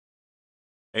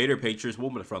Hey there, Patriots,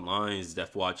 Woman of the Front Lines,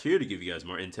 Death Watch here to give you guys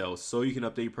more intel so you can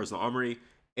update your personal armory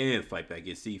and fight back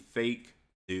against the fake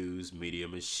news media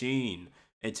machine.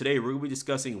 And today we're going to be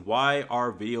discussing why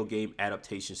are video game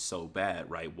adaptations so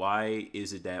bad, right? Why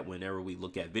is it that whenever we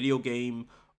look at video game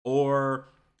or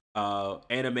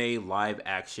anime live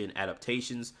action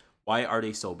adaptations, why are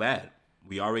they so bad?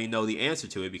 We already know the answer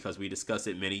to it because we discussed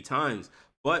it many times,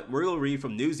 but we're going to read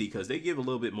from Newsy because they give a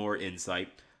little bit more insight.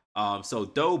 So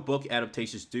though book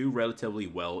adaptations do relatively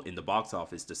well in the box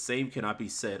office, the same cannot be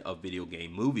said of video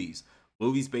game movies.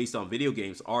 Movies based on video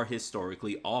games are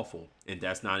historically awful, and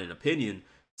that's not an opinion.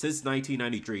 Since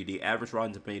 1993, the average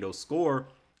Rotten Tomatoes score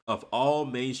of all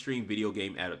mainstream video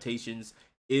game adaptations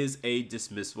is a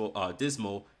dismal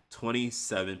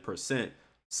 27%.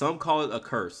 Some call it a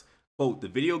curse. Quote, the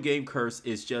video game curse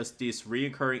is just this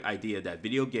reoccurring idea that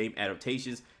video game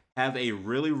adaptations have a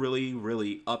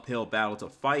really uphill battle to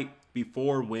fight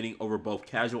before winning over both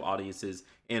casual audiences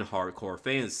and hardcore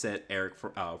fans, said Eric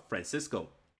Francisco,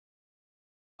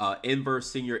 Inverse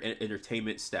senior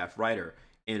entertainment staff writer.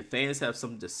 And fans have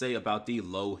something to say about the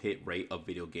low hit rate of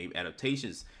video game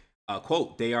adaptations.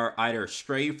 Quote, they are either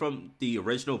stray from the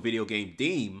original video game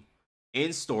theme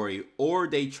and story, or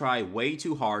they try way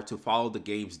too hard to follow the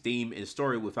game's theme and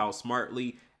story without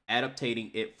smartly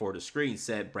adaptating it for the screen,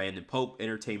 said Brandon Pope,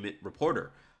 entertainment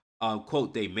reporter.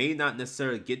 Quote, they may not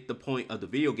necessarily get the point of the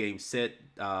video game, said,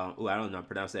 I don't know how to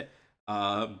pronounce that.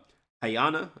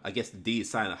 Hayana, I guess the D is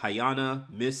silent. Hayana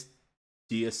Miss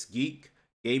Diaz Geek,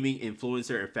 gaming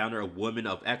influencer and founder of Women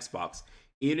of Xbox.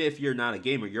 Even if you're not a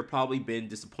gamer, you're probably been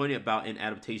disappointed about an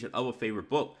adaptation of a favorite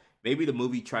book. Maybe the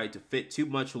movie tried to fit too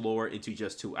much lore into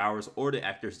just 2 hours, or the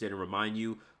actors didn't remind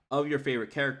you of your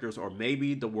favorite characters, or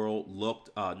maybe the world looked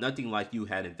nothing like you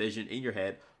had envisioned in your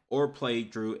head or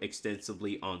played through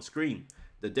extensively on screen.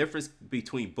 The difference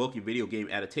between book and video game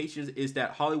adaptations is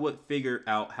that Hollywood figured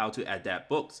out how to adapt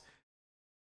books.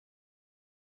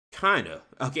 Kinda.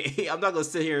 Okay, I'm not gonna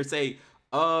sit here and say,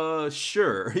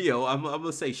 sure. I'm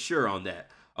gonna say sure on that.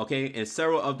 Okay, and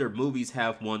several of their movies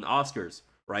have won Oscars,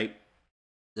 right?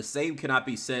 The same cannot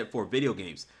be said for video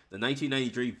games. The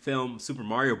 1993 film Super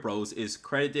Mario Bros. Is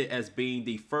credited as being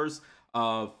the first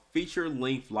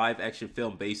feature-length live-action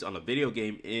film based on a video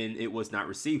game, and it was not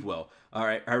received well. All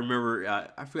right, I remember,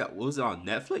 I forgot, what was it on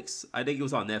Netflix? I think it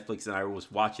was on Netflix, and I was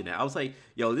watching it. I was like,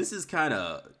 yo, this is kind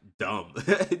of dumb.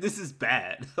 This is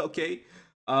bad, okay?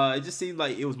 It just seemed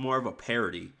like it was more of a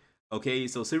parody, okay?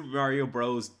 So Super Mario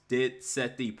Bros. Did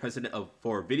set the precedent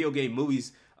for video game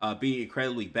movies being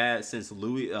incredibly bad since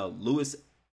Louis Ellis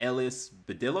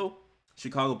Badillo,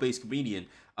 Chicago-based comedian.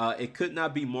 It could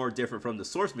not be more different from the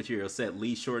source material, said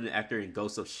Lee Shorten, actor in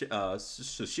Ghost of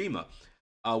Tsushima.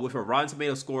 With a Rotten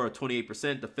Tomatoes score of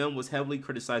 28%, the film was heavily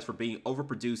criticized for being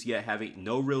overproduced yet having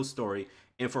no real story,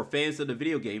 and for fans of the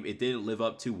video game, it didn't live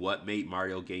up to what made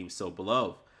Mario games so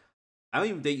beloved. I don't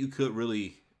even think you could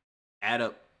really add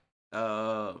up.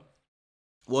 Well,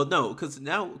 no,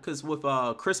 because with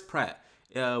Chris Pratt,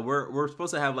 we're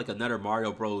supposed to have like another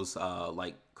Mario Bros.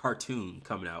 Like cartoon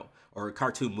coming out, or a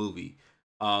cartoon movie.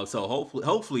 So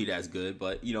hopefully that's good,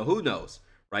 but who knows,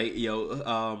 right?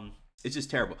 It's just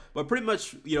terrible. But pretty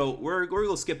much, we're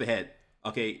gonna skip ahead,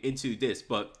 okay, into this.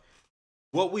 But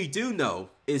what we do know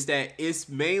is that it's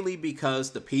mainly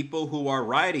because the people who are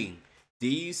writing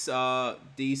these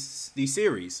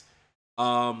series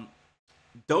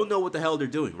don't know what the hell they're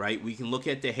doing, right? We can look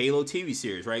at the Halo TV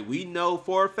series, right? We know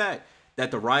for a fact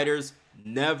that the writers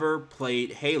never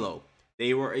played Halo.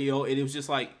 They were, and it was just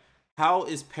like, how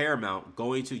is Paramount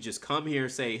going to just come here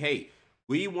and say, hey,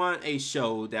 we want a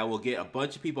show that will get a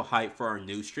bunch of people hyped for our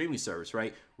new streaming service,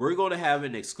 right? We're going to have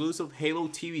an exclusive Halo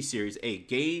TV series, a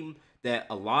game that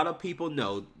a lot of people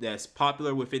know that's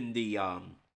popular within the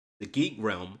geek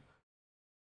realm.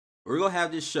 We're going to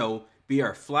have this show be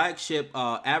our flagship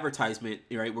advertisement,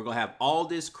 right? We're going to have all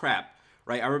this crap,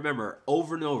 right? I remember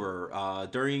over and over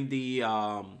during the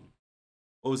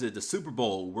what was it, the Super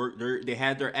Bowl, where they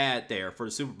had their ad there for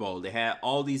the Super Bowl. They had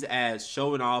all these ads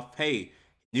showing off, hey,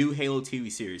 new Halo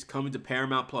TV series coming to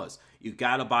Paramount Plus. You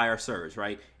gotta buy our service,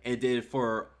 right? And then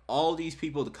for all these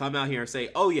people to come out here and say,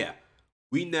 oh yeah,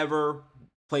 we never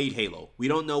played Halo. We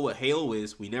don't know what Halo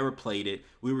is. We never played it.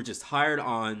 We were just hired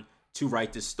on to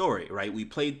write this story, right? We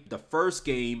played the first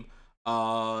game,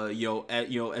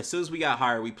 as soon as we got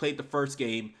hired, we played the first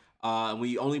game, and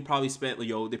we only probably spent,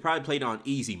 they probably played it on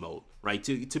easy mode, right?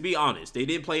 To be honest, they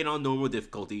didn't play it on normal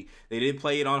difficulty. They didn't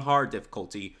play it on hard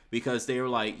difficulty because they were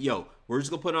like, yo, we're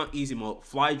just gonna put it on easy mode,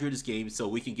 fly through this game so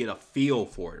we can get a feel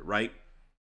for it, right?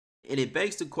 And it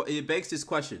begs this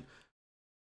question: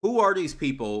 who are these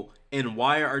people and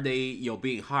why are they,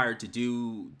 being hired to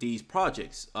do these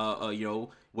projects?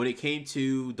 When it came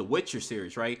to the Witcher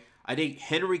series, right? I think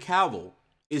Henry Cavill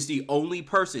is the only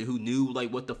person who knew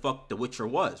like what the fuck The Witcher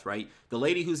was, right? The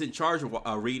lady who's in charge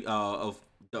of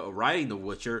writing The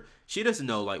Witcher, she doesn't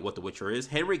know like what The Witcher is.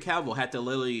 Henry Cavill had to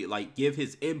literally like give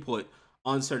his input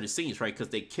on certain scenes, right? Because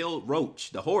they killed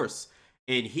Roach, the horse,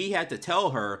 and he had to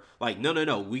tell her like,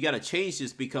 no, we got to change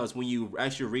this because when you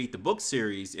actually read the book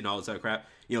series and all this other crap,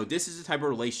 this is the type of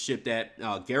relationship that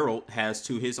Geralt has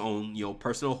to his own,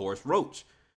 personal horse, Roach.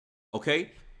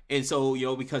 Okay. And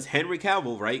so, because Henry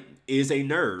Cavill, right, is a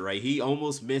nerd, right? He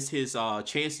almost missed his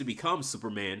chance to become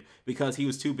Superman because he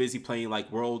was too busy playing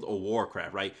like World of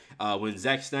Warcraft, right? When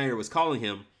Zack Snyder was calling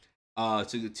him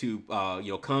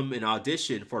to come and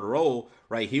audition for the role,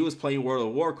 right? He was playing World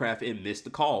of Warcraft and missed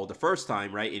the call the first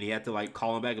time, right? And he had to like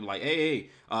call him back and like, hey,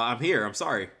 I'm here. I'm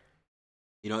sorry.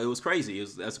 It was crazy.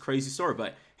 That's a crazy story.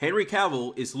 But Henry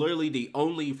Cavill is literally the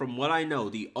only, from what I know,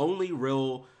 the only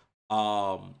real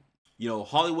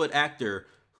Hollywood actor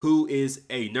who is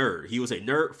a nerd. He was a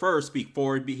nerd first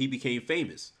before he became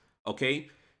famous. Okay,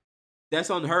 that's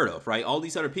unheard of, right? All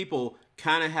these other people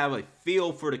kind of have a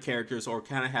feel for the characters, or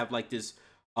kind of have like this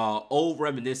old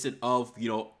reminiscent of,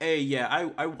 hey, yeah,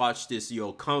 I watched this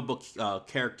comic book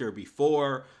character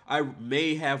before. I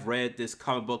may have read this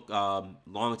comic book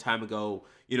long time ago,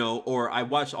 or I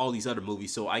watched all these other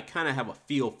movies, so I kind of have a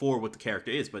feel for what the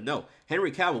character is. But no,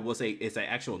 Henry Cavill is an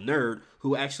actual nerd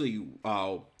who actually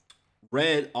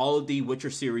read all of the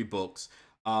Witcher series books,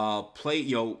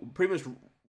 played, pretty much,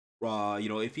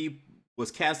 if he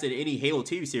was cast in any Halo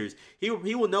TV series, he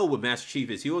will know what Master Chief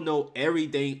is. He will know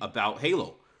everything about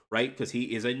Halo, right? Because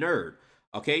he is a nerd.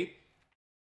 Okay,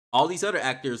 all these other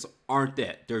actors aren't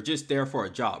that. They're just there for a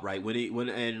job, right? When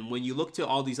you look to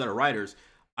all these other writers,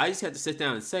 I just have to sit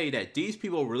down and say that these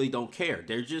people really don't care.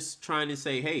 They're just trying to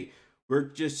say, hey, we're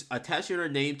just attaching our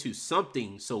name to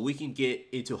something so we can get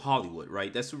into Hollywood,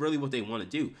 right? That's really what they want to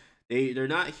do. They're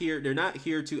not here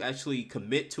to actually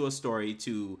commit to a story,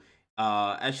 to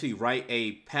actually write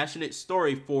a passionate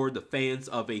story for the fans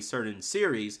of a certain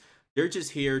series. They're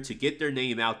just here to get their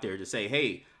name out there, to say,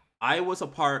 hey, I was a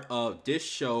part of this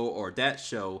show or that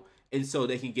show, and so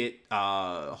they can get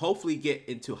hopefully get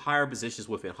into higher positions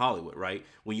within Hollywood, right?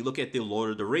 When you look at the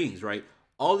Lord of the Rings, right?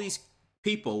 All these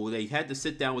people, they had to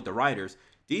sit down with the writers.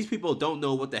 These people don't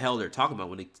know what the hell they're talking about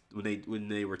when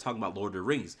they were talking about Lord of the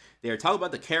Rings. They were talking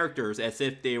about the characters as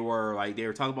if they were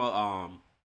talking about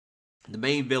the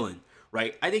main villain,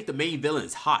 right? I think the main villain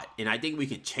is hot, and I think we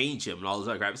can change him and all this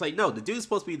other crap. It's like, no, the dude's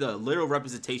supposed to be the literal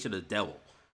representation of the devil.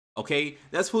 Okay,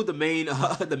 that's who the main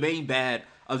the main bad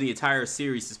of the entire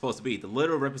series is supposed to be, the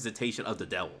literal representation of the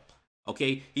devil.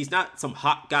 Okay, he's not some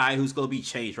hot guy who's gonna be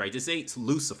changed, right? This ain't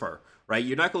Lucifer, right?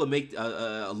 You're not gonna make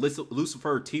a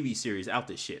Lucifer TV series out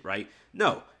this shit, right?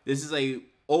 No, this is a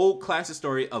old classic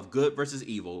story of good versus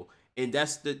evil, and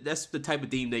that's the type of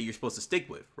theme that you're supposed to stick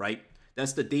with, right?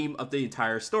 That's the theme of the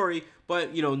entire story.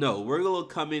 But no, we're gonna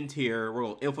come in here, we're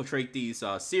gonna infiltrate these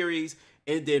series,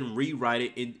 and then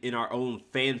rewrite it in our own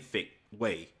fanfic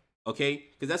way, okay?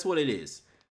 Because that's what it is.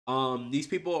 These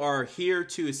people are here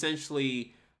to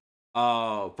essentially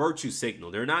virtue signal.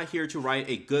 They're not here to write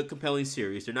a good, compelling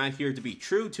series. They're not here to be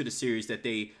true to the series that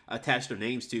they attach their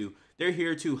names to. They're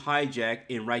here to hijack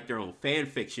and write their own fan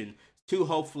fiction to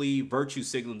hopefully virtue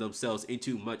signal themselves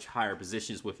into much higher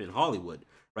positions within Hollywood,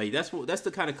 right? That's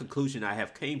the kind of conclusion I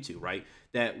have came to, right?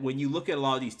 That when you look at a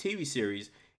lot of these TV series,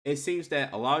 it seems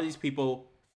that a lot of these people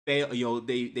fail,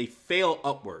 they fail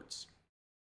upwards.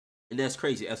 And that's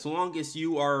crazy. As long as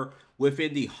you are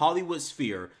within the Hollywood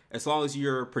sphere, as long as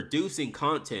you're producing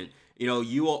content,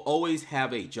 you will always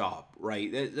have a job,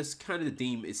 right? That's kind of the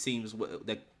theme, it seems,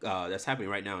 that's happening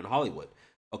right now in Hollywood.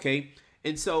 Okay?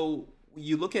 And so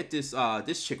you look at this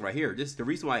this chick right here. The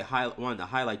reason why I wanted to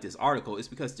highlight this article is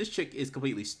because this chick is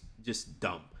completely just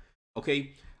dumb.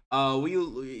 Okay?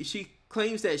 She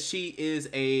claims that she is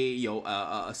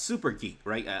a super geek,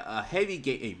 right? A heavy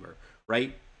gamer,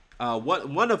 right?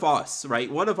 One of us,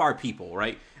 right? One of our people,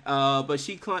 right? But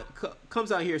she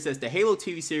comes out here and says the Halo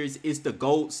TV series is the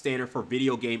gold standard for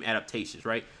video game adaptations,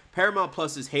 right? Paramount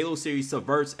Plus's Halo series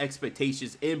subverts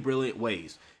expectations in brilliant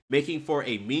ways, making for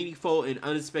a meaningful and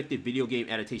unexpected video game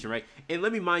adaptation, right? And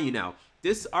let me mind you now,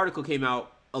 this article came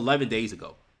out 11 days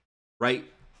ago, right?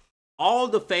 All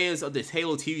the fans of this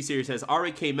Halo TV series has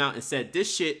already came out and said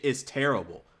this shit is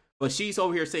terrible. But she's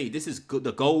over here saying this is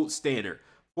the gold standard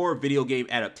for video game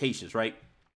adaptations, right?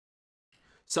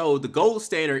 So the gold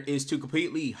standard is to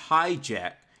completely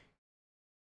hijack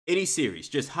any series.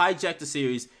 Just hijack the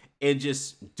series and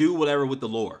just do whatever with the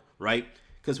lore, right?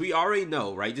 Because we already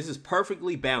know, right? This is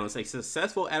perfectly balanced. A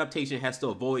successful adaptation has to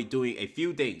avoid doing a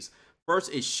few things.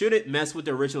 First, it shouldn't mess with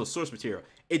the original source material.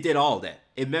 It did all that.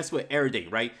 It messed with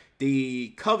everything, right?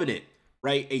 The Covenant,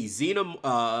 right? A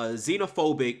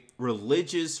xenophobic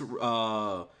religious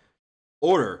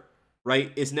order,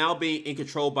 right, is now being in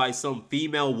control by some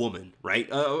female woman, right?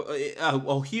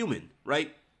 A human,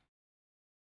 right?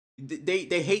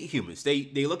 They hate humans.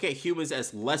 They look at humans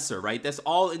as lesser, right? That's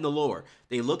all in the lore.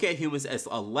 They look at humans as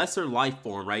a lesser life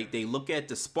form, right? They look at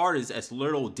the Spartans as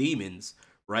little demons,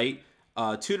 right?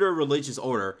 To their religious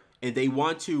order, and they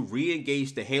want to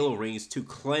re-engage the Halo rings to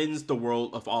cleanse the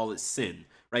world of all its sin,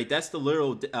 right? That's the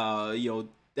literal,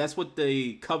 that's what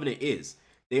the Covenant is.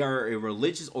 They are a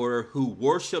religious order who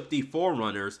worship the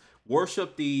Forerunners,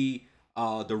 worship the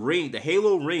ring, the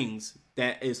Halo rings.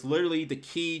 That is literally the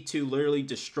key to literally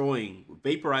destroying,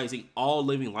 vaporizing all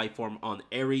living life form on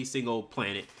every single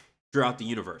planet throughout the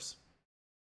universe.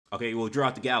 Okay, well,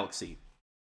 throughout the galaxy.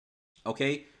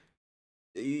 Okay,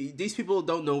 these people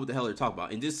don't know what the hell they're talking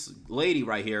about. And this lady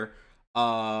right here,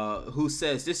 who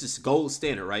says this is gold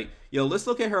standard, right? Let's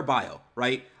look at her bio,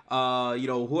 right?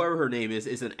 Whoever her name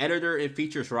is an editor and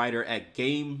features writer at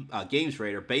Games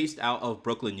Radar, based out of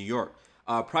Brooklyn, New York.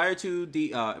 Prior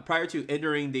to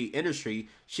entering the industry,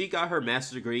 she got her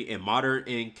master's degree in modern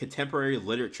and contemporary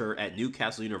literature at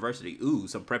Newcastle University. Ooh,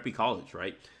 some preppy college,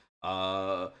 right?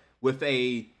 With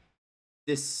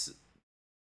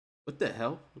what the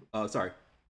hell? Sorry,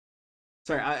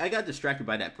 I got distracted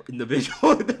by that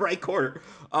individual in the right corner.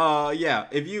 Yeah,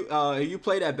 if you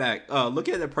play that back, look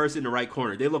at the person in the right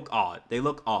corner. They look odd.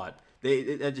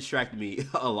 That distracted me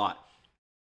a lot.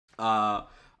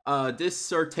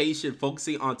 Dissertation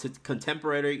focusing on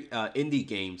contemporary indie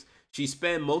games. She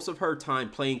spent most of her time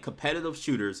playing competitive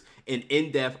shooters and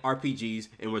in-depth RPGs,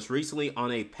 and was recently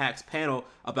on a PAX panel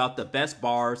about the best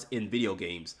bars in video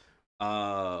games.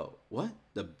 What?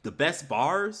 The best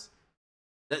bars?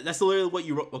 That's literally what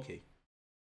you wrote. Okay.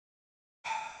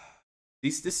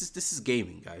 This is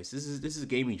gaming, guys. This is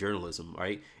gaming journalism,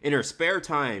 right? In her spare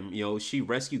time, she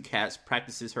rescues cats,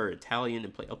 practices her Italian,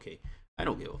 and play. Okay, I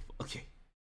don't give a. Okay.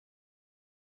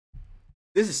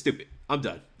 This is stupid. I'm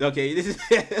done. Okay,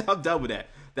 I'm done with that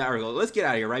article. Let's get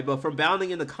out of here, right? But from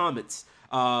bounding in the comments,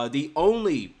 the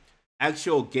only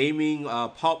actual gaming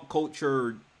pop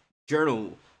culture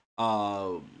journal,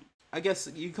 I guess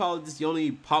you call it, this the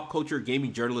only pop culture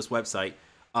gaming journalist website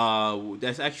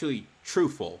that's actually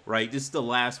truthful, right? This is the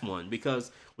last one,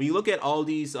 because when you look at all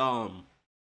these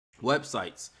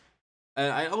websites,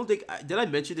 I don't think, did I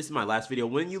mention this in my last video?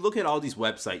 When you look at all these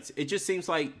websites, it just seems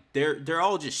like they're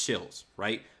all just shills,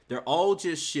 right? They're all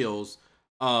just shills,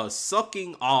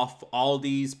 sucking off all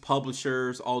these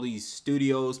publishers, all these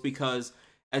studios, because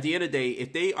at the end of the day,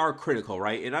 if they are critical,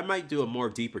 right? And I might do a more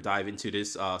deeper dive into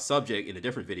this subject in a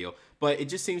different video, but it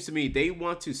just seems to me they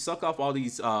want to suck off all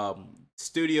these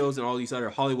studios and all these other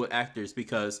Hollywood actors,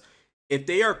 because if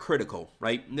they are critical,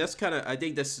 right? And that's kind of, I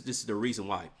think this is the reason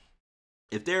why.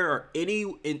 If they are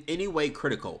in any way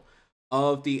critical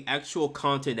of the actual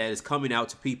content that is coming out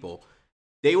to people,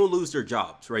 they will lose their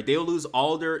jobs, right? They will lose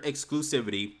all their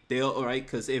exclusivity. Right?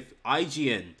 Because if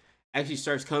IGN actually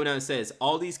starts coming out and says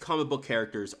all these comic book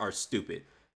characters are stupid,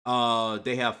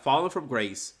 they have fallen from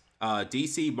grace,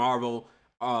 DC, Marvel,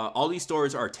 all these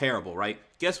stories are terrible, right?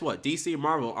 Guess what? DC and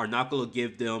Marvel are not going to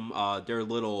give them their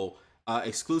little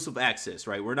exclusive access,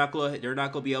 right? They're not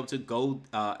gonna be able to go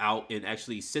out and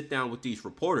actually sit down with these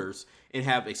reporters and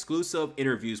have exclusive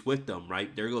interviews with them,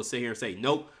 right? They're gonna sit here and say,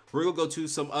 nope, we're gonna go to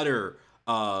some other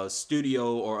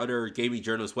studio or other gaming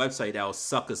journalist website that'll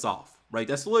suck us off, right?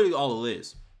 That's literally all it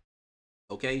is.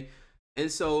 Okay, and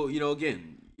so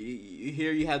again,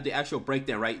 here you have the actual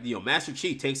breakdown, right? Master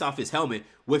Chief takes off his helmet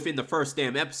within the first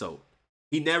damn episode.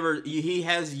 He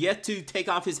has yet to take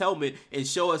off his helmet and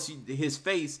show us his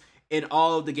face in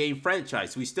all of the game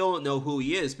franchise. We still don't know who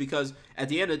he is, because at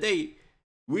the end of the day,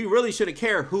 we really shouldn't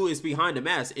care who is behind the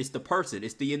mask. It's the person,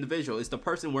 it's the individual, it's the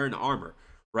person wearing the armor,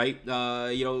 right?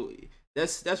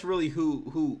 That's really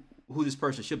who this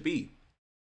person should be.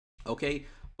 Okay,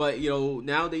 but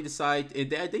now they decide,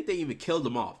 and I think they even killed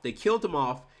him off. They killed him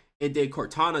off, and then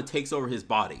Cortana takes over his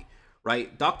body,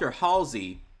 right? Dr.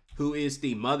 Halsey, who is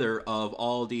the mother of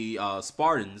all the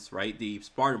Spartans, right? The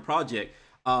Spartan Project.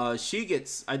 I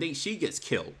think she gets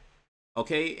killed.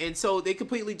 Okay, and so they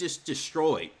completely just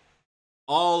destroyed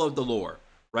all of the lore,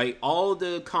 right? All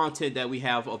the content that we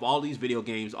have of all these video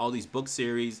games, all these book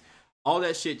series, all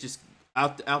that shit just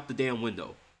out the damn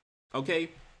window. Okay,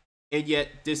 and yet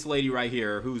this lady right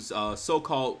here, who's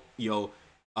so-called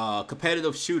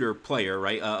competitive shooter player,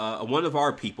 right? One of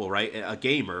our people, right? A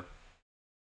gamer.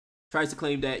 tries to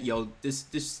claim that this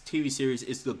TV series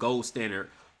is the gold standard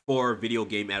for video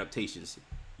game adaptations.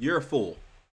 You're a fool,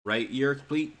 right? You're a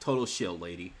complete total shill,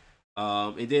 lady.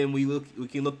 And then we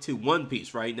can look to One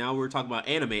Piece, right? Now we're talking about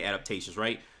anime adaptations,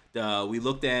 right? We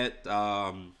looked at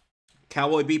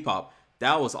Cowboy Bebop.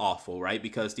 That was awful, right?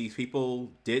 Because these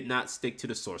people did not stick to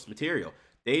the source material.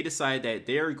 They decided that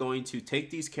they're going to take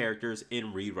these characters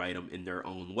and rewrite them in their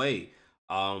own way.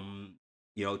 Um,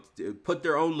 put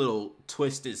their own little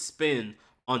twisted spin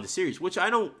on the series, which I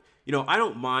don't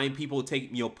mind people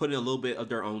putting a little bit of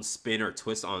their own spin or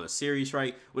twist on a series,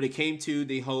 right? When it came to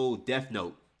the whole Death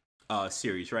Note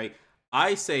series, right?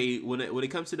 I say when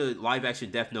it comes to the live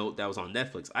action Death Note that was on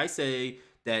Netflix, I say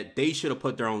that they should have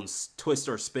put their own twist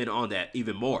or spin on that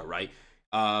even more, right?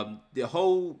 The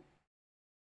whole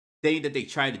thing that they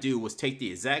tried to do was take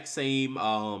the exact same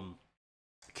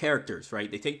characters,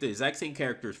 right? They take the exact same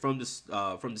characters from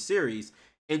the series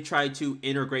and try to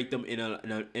integrate them in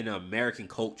an American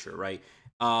culture, right?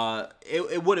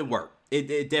 It wouldn't work.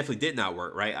 It definitely did not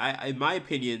work, right? In my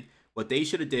opinion, what they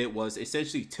should have did was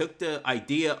essentially took the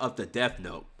idea of the Death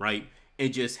Note, right,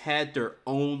 and just had their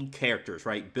own characters,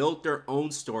 right? Built their own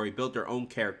story, built their own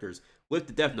characters with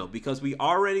the Death Note, because we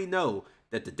already know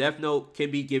that the Death Note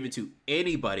can be given to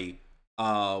anybody,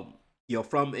 by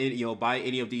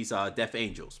any of these Death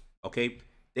Angels. Okay,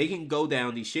 they can go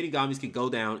down. These Shinigamis can go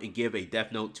down and give a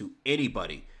Death Note to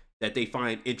anybody that they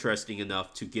find interesting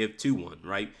enough to give to one,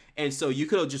 right? And so you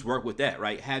could have just worked with that,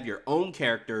 right? Have your own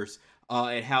characters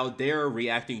and how they're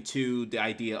reacting to the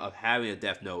idea of having a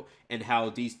Death Note, and how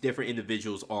these different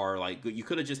individuals are like. You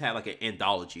could have just had like an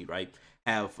anthology, right?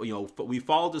 We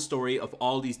follow the story of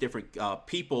all these different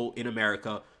people in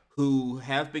America who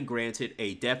have been granted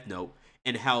a Death Note,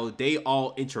 and how they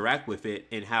all interact with it,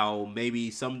 and how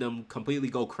maybe some of them completely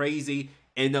go crazy,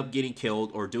 end up getting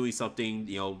killed or doing something,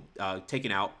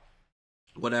 taken out,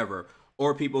 whatever,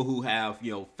 or people who have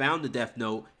found the Death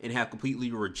Note and have completely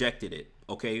rejected it.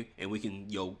 Okay, and we can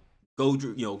go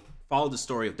follow the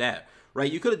story of that,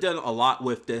 right? You could have done a lot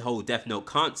with the whole Death Note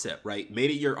concept, right?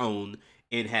 Made it your own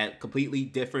and had completely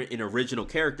different and original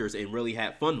characters and really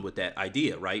had fun with that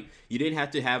idea, right? You didn't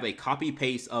have to have a copy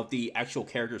paste of the actual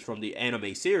characters from the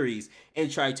anime series and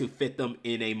try to fit them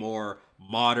in a more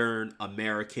modern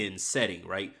American setting,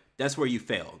 right? That's where you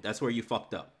failed. That's where you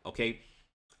fucked up, okay?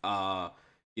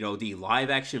 The live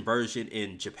action version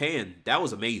in Japan, that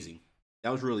was amazing.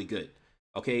 That was really good.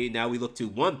 Okay, now we look to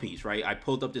One Piece, right? I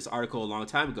pulled up this article a long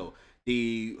time ago.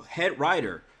 The head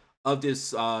writer of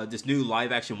this new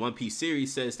live action One Piece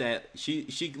series says that she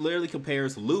literally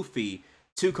compares Luffy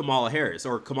to Kamala Harris,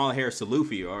 or Kamala Harris to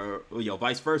Luffy, or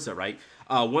vice versa, right?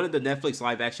 One of the Netflix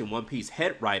live action One Piece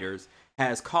head writers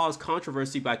has caused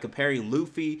controversy by comparing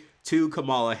Luffy to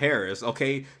Kamala Harris.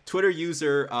 Okay, Twitter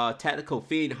user Tactical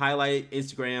Fiend highlighted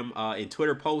Instagram and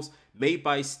Twitter posts made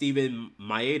by Steven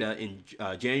Maeda in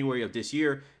January of this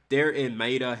year. Therein,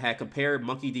 Maeda had compared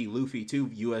Monkey D. Luffy to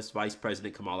U.S. Vice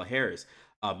President Kamala Harris.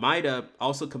 Maeda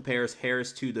also compares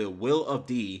Harris to the Will of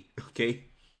D. Okay.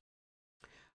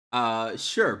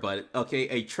 Sure, but okay,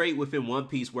 a trait within One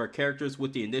Piece where characters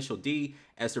with the initial D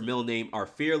as their middle name are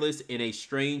fearless in a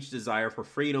strange desire for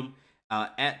freedom,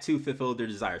 at to fulfill their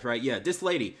desires. Right? Yeah, this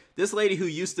lady who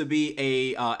used to be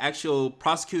a actual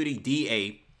prosecuting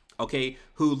DA, okay,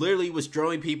 who literally was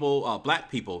throwing people, black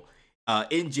people,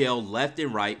 in jail left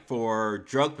and right for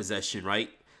drug possession. Right?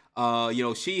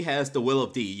 She has the will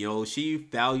of D. She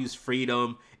values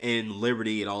freedom and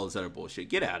liberty and all this other bullshit.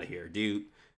 Get out of here, dude.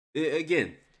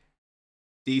 Again,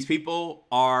 these people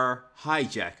are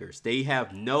hijackers. They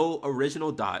have no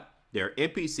original dot. They're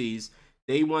NPCs.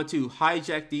 They want to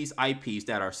hijack these IPs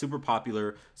that are super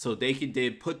popular so they can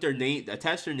then put their name,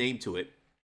 attach their name to it,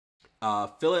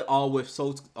 fill it all with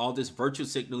all this virtue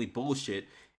signaling bullshit,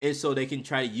 and so they can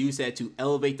try to use that to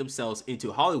elevate themselves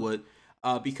into Hollywood,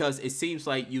 because it seems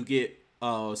like you get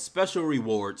special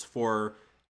rewards for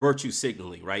virtue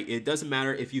signaling, right? It doesn't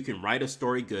matter if you can write a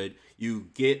story good, you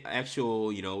get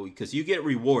actual, because you get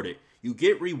rewarded. You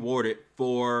get rewarded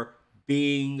for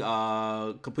being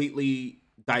completely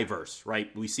diverse,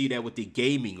 right? We see that with the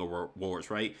gaming awards,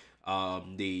 right?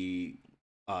 The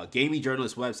gaming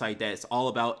journalist website that's all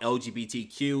about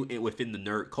LGBTQ within the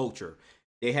nerd culture.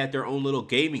 They had their own little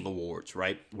gaming awards,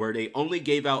 right? Where they only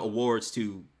gave out awards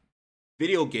to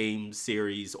video game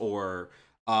series or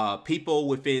people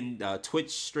within Twitch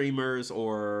streamers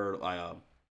or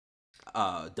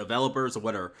developers or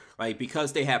whatever, right?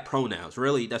 Because they have pronouns.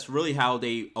 Really, that's really how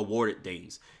they awarded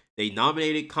things. They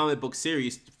nominated comic book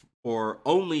series for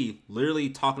only literally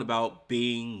talking about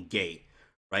being gay,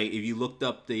 right? If you looked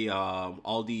up the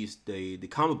all these the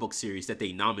comic book series that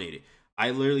they nominated, I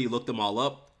literally looked them all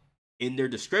up. In their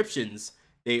descriptions,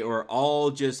 they are all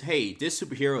just, hey, this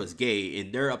superhero is gay,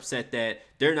 and they're upset that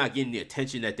they're not getting the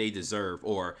attention that they deserve,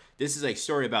 or this is a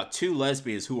story about two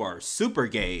lesbians who are super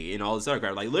gay and all this other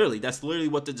crap. Like literally, that's literally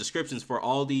what the descriptions for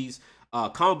all these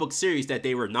comic book series that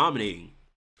they were nominating,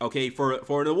 okay, for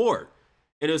an award.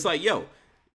 And it's like, yo,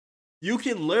 you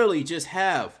can literally just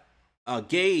have a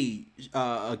gay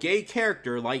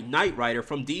character like Knight Rider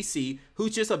from DC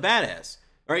who's just a badass,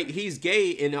 right? He's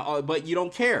gay, and but you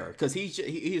don't care because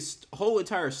his whole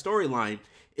entire storyline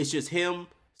is just him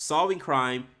solving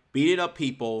crime, beating up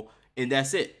people, and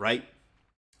that's it, right?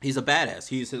 He's a badass.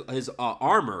 His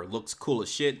armor looks cool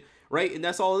as shit, right? And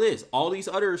that's all it is. All these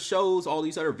other shows, all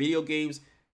these other video games,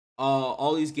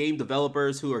 all these game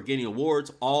developers who are getting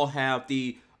awards all have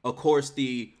of course,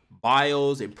 the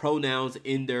bios and pronouns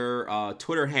in their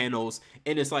Twitter handles,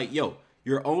 and it's like, yo,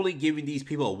 you're only giving these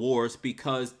people awards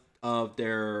because of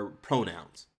their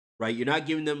pronouns, right? You're not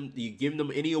giving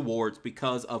them any awards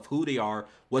because of who they are,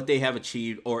 what they have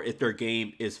achieved, or if their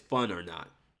game is fun or not.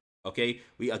 Okay,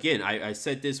 I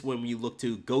said this when we look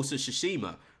to Ghost of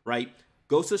Tsushima, right?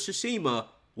 Ghost of Tsushima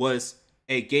was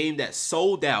a game that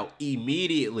sold out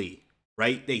immediately,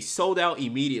 right? They sold out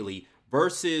immediately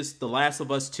versus The Last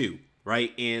of Us 2,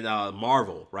 right? And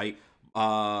Marvel, right?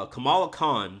 Kamala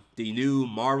Khan, the new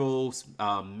Marvel's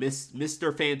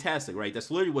Mr. Fantastic, right?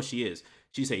 That's literally what she is.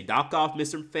 She's a knockoff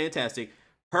Mr. Fantastic.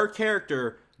 Her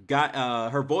character got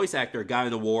her voice actor got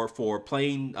an award for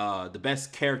playing the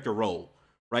best character role,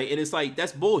 right? And it's like,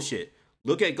 that's bullshit.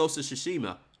 Look at Ghost of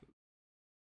Tsushima.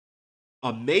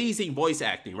 Amazing voice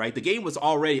acting, right? The game was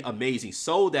already amazing,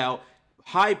 sold out,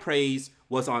 high praise,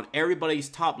 was on everybody's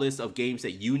top list of games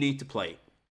that you need to play.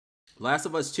 Last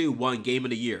of Us 2 won Game of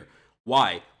the Year.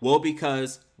 Why? Well,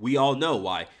 because we all know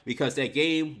why. Because that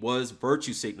game was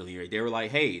virtue signaling. Right? They were like,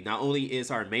 hey, not only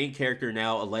is our main character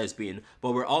now a lesbian,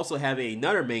 but we're also having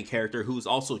another main character who's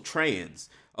also trans.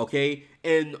 Okay?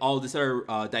 And all this other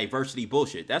diversity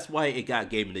bullshit. That's why it got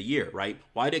Game of the Year, right?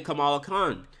 Why did Kamala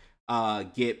Khan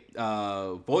get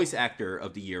voice actor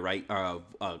of the year, right?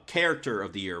 Character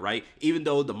of the year, right? Even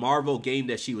though the Marvel game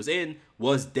that she was in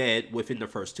was dead within the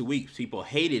first 2 weeks. People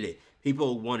hated it.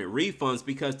 People wanted refunds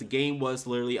because the game was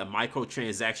literally a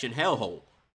microtransaction hellhole.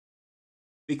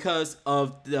 Because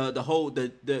of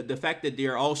the fact that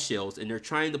they're all shills and they're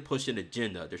trying to push an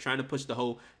agenda. They're trying to push the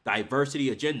whole diversity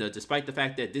agenda, despite the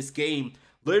fact that this game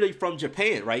literally from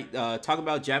Japan, right? Talking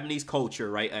about Japanese culture,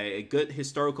 right? A good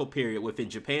historical period within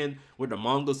Japan where the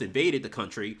Mongols invaded the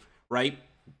country, right?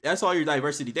 That's all your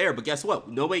diversity there. But guess what?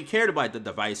 Nobody cared about the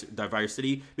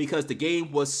diversity because the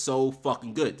game was so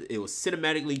fucking good. It was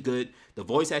cinematically good. The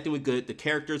voice acting was good. The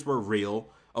characters were real.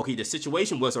 Okay, the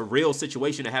situation was a real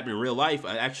situation that happened in real life.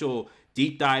 An actual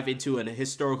deep dive into an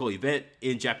historical event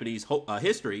in Japanese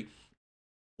history.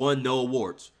 Won no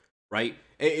awards, right?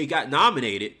 It got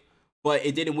nominated, but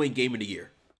it didn't win Game of the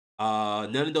Year.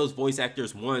 None of those voice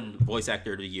actors won Voice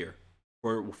Actor of the Year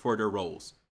for their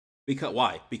roles. Because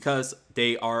why? Because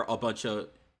they are a bunch of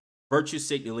virtue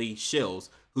signaling shills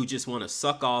who just want to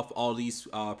suck off all these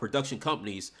production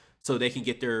companies so they can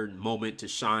get their moment to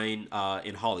shine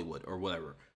in Hollywood or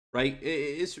whatever. Right?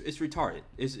 It's retarded.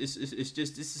 It's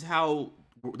just, this is how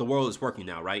the world is working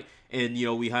now, right? And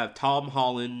we have Tom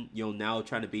Holland, now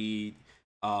trying to be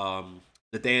Nathan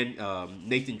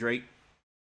Drake.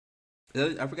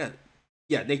 I forgot.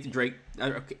 Yeah, Nathan Drake.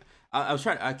 I was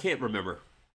trying. I can't remember.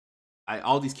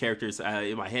 All these characters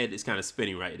in my head is kind of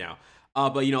spinning right now.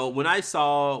 But when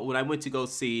I went to go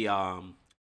see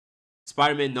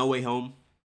Spider-Man: No Way Home,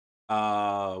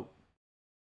 I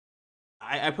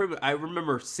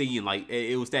remember seeing like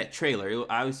it was that trailer.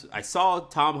 I saw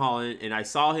Tom Holland and I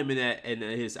saw him in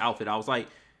his outfit. I was like,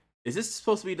 is this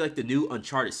supposed to be like the new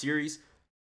Uncharted series?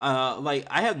 Like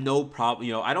I have no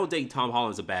problem. I don't think Tom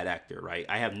Holland's a bad actor, right?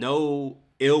 I have no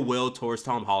ill will towards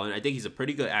Tom Holland. I think he's a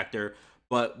pretty good actor.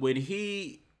 But when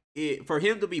for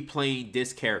him to be playing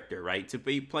this character, right, to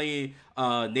be playing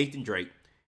Nathan Drake,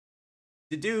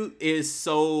 the dude is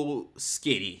so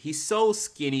skinny. He's so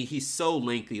skinny. He's so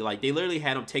lengthy. Like they literally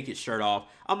had him take his shirt off.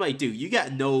 I'm like, dude, you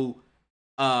got no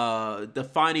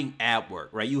defining ab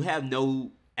work, right? You have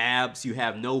no abs. You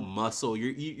have no muscle.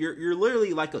 You're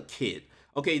literally like a kid.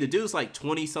 Okay, the dude's like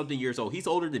 20 something years old. He's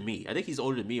older than me. I think he's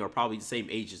older than me or probably the same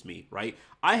age as me, right?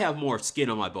 I have more skin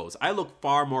on my bones. I look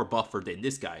far more buffer than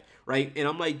this guy, right? And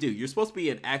I'm like, dude, you're supposed to be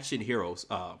an action hero.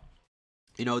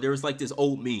 There was like this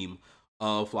old meme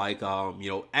of like,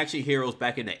 action heroes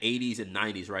back in the 80s and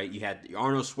 90s, right? You had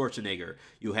Arnold Schwarzenegger.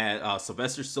 You had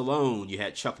Sylvester Stallone. You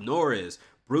had Chuck Norris,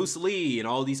 Bruce Lee, and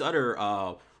all these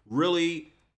other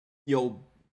really,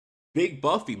 big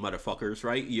buffy motherfuckers,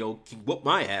 right? Can whoop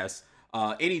my ass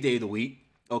any day of the week.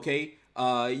 Okay.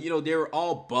 They're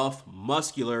all buff,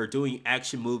 muscular, doing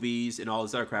action movies and all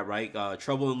this other crap, right?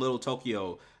 Trouble in Little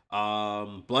Tokyo,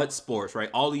 Blood Sports, right?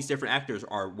 All these different actors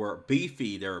were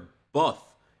beefy, they're buff,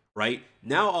 right?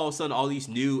 Now all of a sudden, all these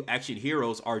new action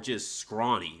heroes are just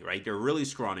scrawny, right? They're really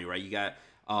scrawny, right? You got,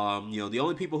 the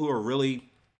only people who are really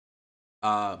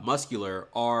muscular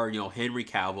are Henry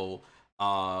Cavill,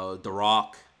 The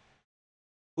Rock.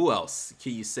 Who else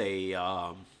can you say?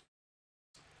 I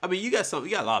mean, you got a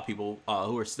lot of people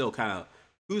who's still kind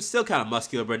of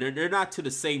muscular, but they're not to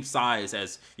the same size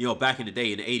as back in the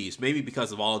day in the 80s. Maybe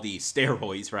because of all the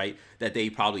steroids, right, that they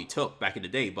probably took back in the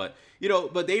day. But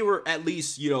but they were at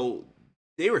least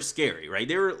they were scary, right?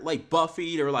 They were like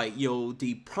Buffy. They were like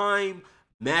the prime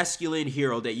masculine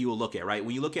hero that you will look at, right?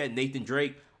 When you look at Nathan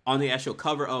Drake on the actual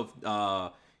cover of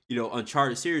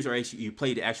Uncharted series, or actually you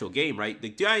play the actual game, right? The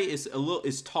guy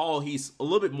is tall. He's a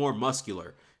little bit more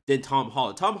muscular than Tom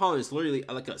Holland. Tom Holland is literally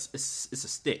like it's a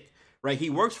stick, right? He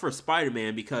works for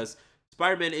Spider-Man because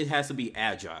Spider-Man, it has to be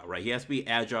agile, right? He has to be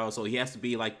agile, so he has to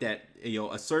be like that,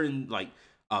 a certain like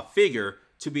figure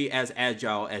to be as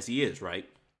agile as he is, right?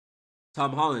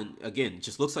 Tom Holland again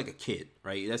just looks like a kid,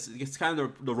 right? It's kind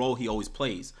of the role he always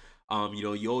plays.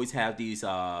 You always have these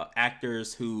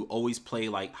actors who always play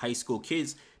like high school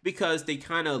kids because they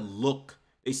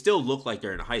still look like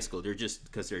they're in high school. They're just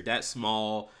because they're that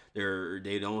small. They're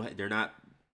not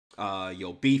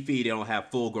beefy. They don't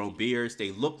have full grown beards.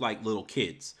 They look like little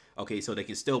kids. Okay, so they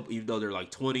can still, even though they're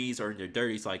like 20s or in their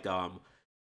 30s, like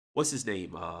what's his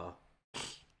name?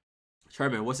 Try to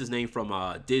remember what's his name from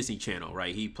Disney Channel,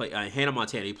 right? He played Hannah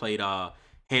Montana. He played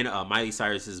Miley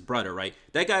Cyrus's brother, right?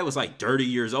 That guy was like 30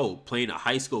 years old playing a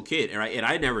high school kid, and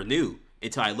I never knew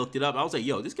until I looked it up. I was like,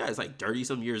 yo, this guy is like 30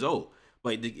 some years old,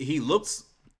 but he looks,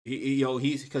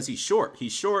 he's because he's short.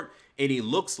 He's short, and he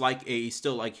looks like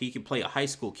still like he can play a high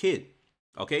school kid.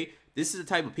 Okay, this is the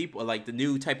type of people, like the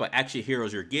new type of action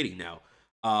heroes you're getting now.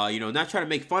 Not trying to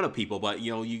make fun of people, but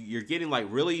you're getting like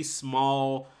really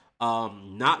small,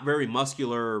 not very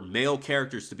muscular male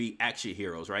characters to be action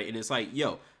heroes, right? And it's like,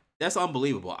 yo, that's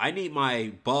unbelievable. I need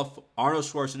my buff Arnold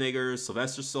Schwarzenegger,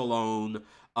 Sylvester Stallone,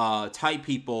 type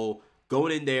people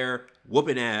going in there,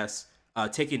 whooping ass,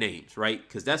 taking names, right?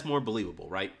 Because that's more believable,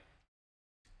 right?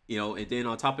 And then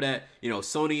on top of that,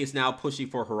 Sony is now pushing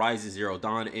for Horizon Zero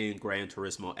Dawn and Gran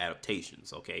Turismo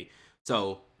adaptations. Okay,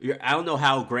 so I don't know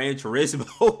how Gran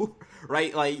Turismo,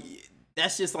 right? Like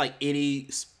that's just like any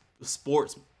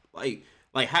sports, like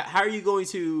how are you going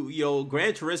to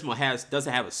Gran Turismo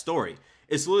doesn't have a story.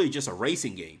 It's literally just a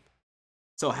racing game.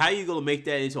 So how are you gonna make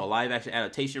that into a live action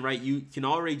adaptation, right? You can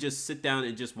already just sit down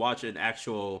and just watch an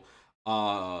actual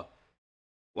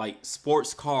like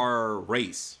sports car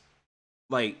race.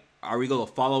 Like, are we gonna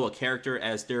follow a character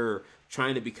as they're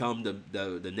trying to become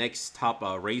the next top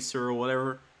racer or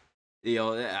whatever?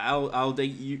 I'll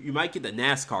think you might get the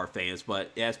NASCAR fans,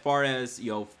 but as far as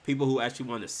people who actually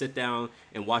want to sit down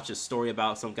and watch a story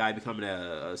about some guy becoming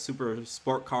a super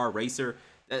sport car racer,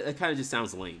 that kind of just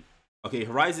sounds lame. Okay,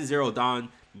 Horizon Zero Dawn,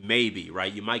 maybe,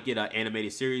 right? You might get an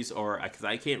animated series, or because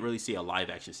I can't really see a live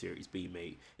action series being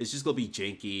made. It's just gonna be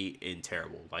janky and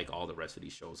terrible, like all the rest of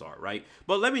these shows are, right?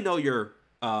 But let me know your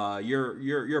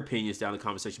opinions down in the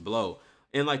comment section below.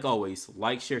 And like always,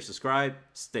 like, share, subscribe,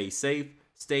 stay safe,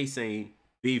 stay sane,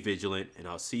 be vigilant, and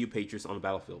I'll see you Patriots on the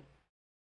battlefield.